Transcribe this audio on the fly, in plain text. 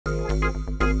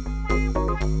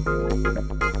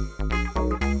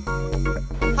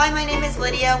Hi, my name is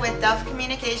Lydia with Duff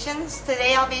Communications.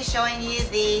 Today I'll be showing you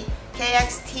the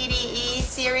KX-TDE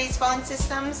series phone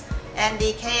systems and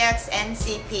the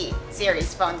KX-NCP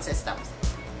series phone systems.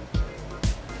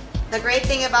 The great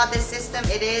thing about this system,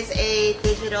 it is a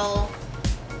digital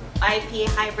IP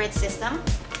hybrid system.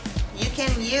 You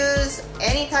can use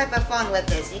any type of phone with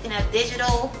this. You can have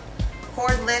digital,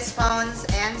 cordless phones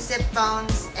and SIP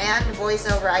phones and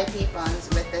voice over IP phones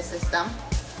with this system.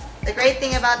 The great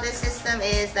thing about this system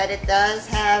is that it does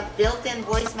have built-in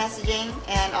voice messaging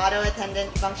and auto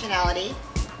attendant functionality.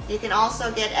 You can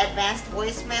also get advanced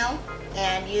voicemail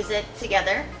and use it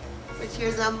together, which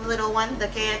here's a little one, the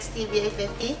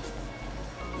KX-TVA50.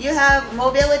 You have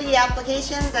mobility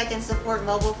applications that can support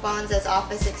mobile phones as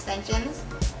office extensions.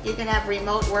 You can have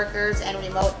remote workers and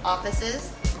remote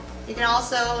offices. You can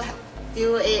also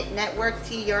do a network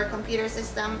to your computer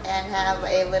system and have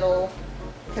a little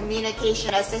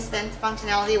communication assistant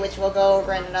functionality, which we'll go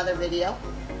over in another video.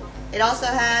 It also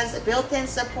has built-in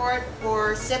support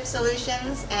for SIP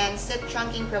solutions and SIP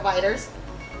trunking providers.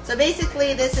 So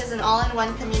basically this is an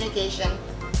all-in-one communication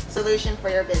solution for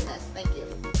your business. Thank you.